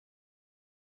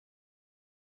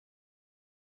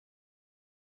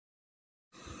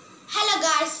Hello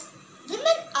guys,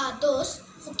 women are those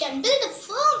who can build a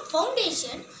firm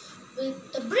foundation with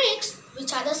the bricks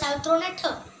which others have thrown at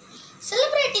her.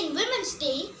 Celebrating Women's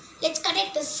Day, let's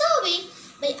conduct a survey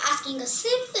by asking a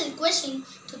simple question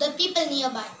to the people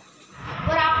nearby.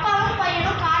 ஒரு அப்பாவும்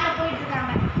பையனும் கார்ல போயிட்டு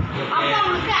இருக்காங்க. அப்பா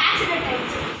அவங்களுக்கு accident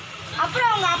ஆயிடுச்சு. அப்புறம்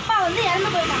அவங்க அப்பா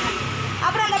இறந்து போயிட்டாங்க.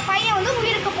 அப்புறம் அந்த பையன்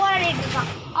உயிருக்கு போராடிட்டு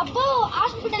இருக்கான். அப்போ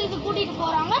ஹாஸ்பிடலுக்கு கூட்டிட்டு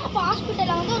போறாங்க. அப்போ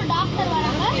ஹாஸ்பிடல்ல ஒரு டாக்டர்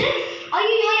வராங்க.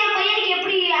 ஐயோ என் பையனுக்கு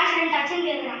எப்படி ஆக்சிடென்ட் ஆச்சுன்னு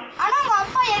கேக்குறாங்க. ஆனா அவங்க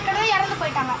அப்பா ஏற்கனவே இறந்து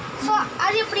போயிட்டாங்க. சோ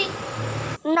அது எப்படி?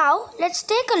 Now let's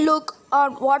take a look on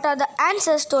what are the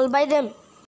answers told by them.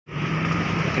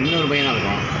 இன்னொரு பையனா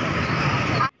இருக்கும்.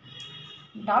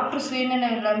 டாக்டர் ஸ்வீனன்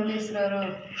எல்லாரும் பேசுறாரு.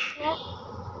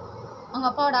 அவங்க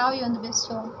அப்பாவோட ஆவி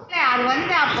பேசுவோம்.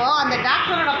 அது அப்போ அந்த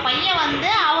டாக்டரோட பையன்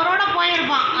அவரோட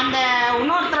போயிருப்பான், அந்த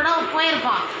இன்னொருத்தரோட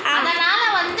போயிருப்பான். அதனால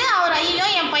அவர் ஐயோ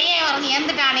என் பையன்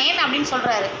இறந்துட்டானேன்னு அப்படின்னு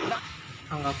சொல்றாரு.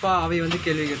 அவங்க அப்பா ஆவி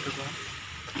கேள்வி கேட்டிருக்கோம்.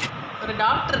 ஒரு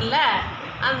டாக்டர் இல்லை,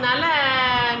 அதனால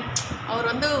அவர்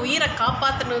உயிரை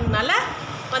காப்பாற்றணுனால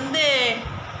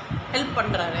ஹெல்ப்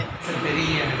பண்ணுறாரு.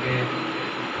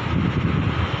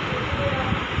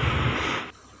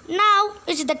 Now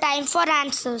it's the time for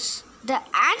answers. The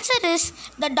answer is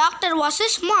the doctor was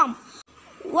his mom.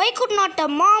 Why could not a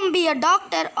mom be a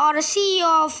doctor or a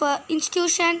CEO of an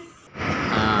institution?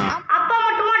 அப்பா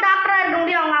மட்டுமா டாக்டரா இருக்க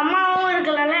முடியும், அவங்க அம்மாவும்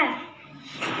இருக்கலாம்ல.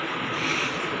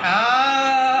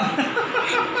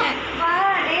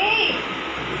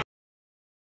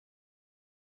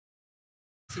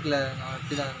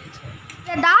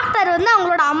 டாக்டர்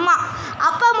அவங்களோட அம்மா.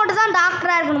 அப்பா மட்டும் தான்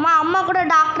டாக்டரா இருக்கணுமா? அம்மா கூட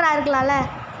டாக்டரா இருக்கலாம்ல.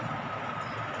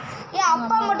 ஏன்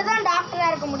அப்பா மட்டும் தான் டாக்டரா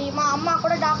இருக்க முடியுமா? அம்மா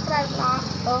கூட டாக்டரா இருக்கலாம்.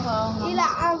 இல்ல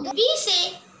we say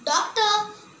doctor,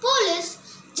 police,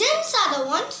 gents are the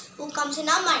ones who comes in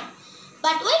our mind.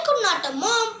 But why could not a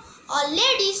mom or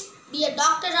ladies be a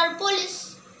doctor or police?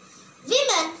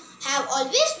 Women have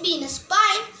always been a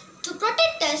spine to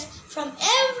protect us from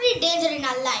every danger in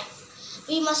our life.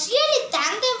 We must really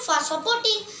thank them for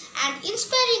supporting and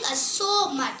inspiring us so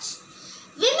much.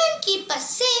 Women keep us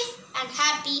safe and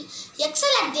happy,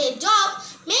 excel at their job,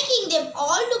 making them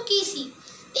all look easy.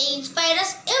 They inspire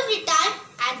us every time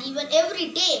and even every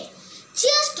day.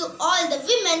 Cheers to all the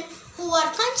women who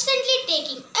are constantly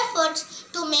taking efforts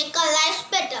to make our lives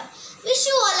better. Wish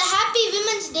you all a happy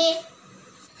Women's Day.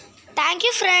 Thank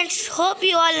you friends. Hope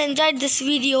you all enjoyed this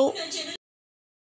video.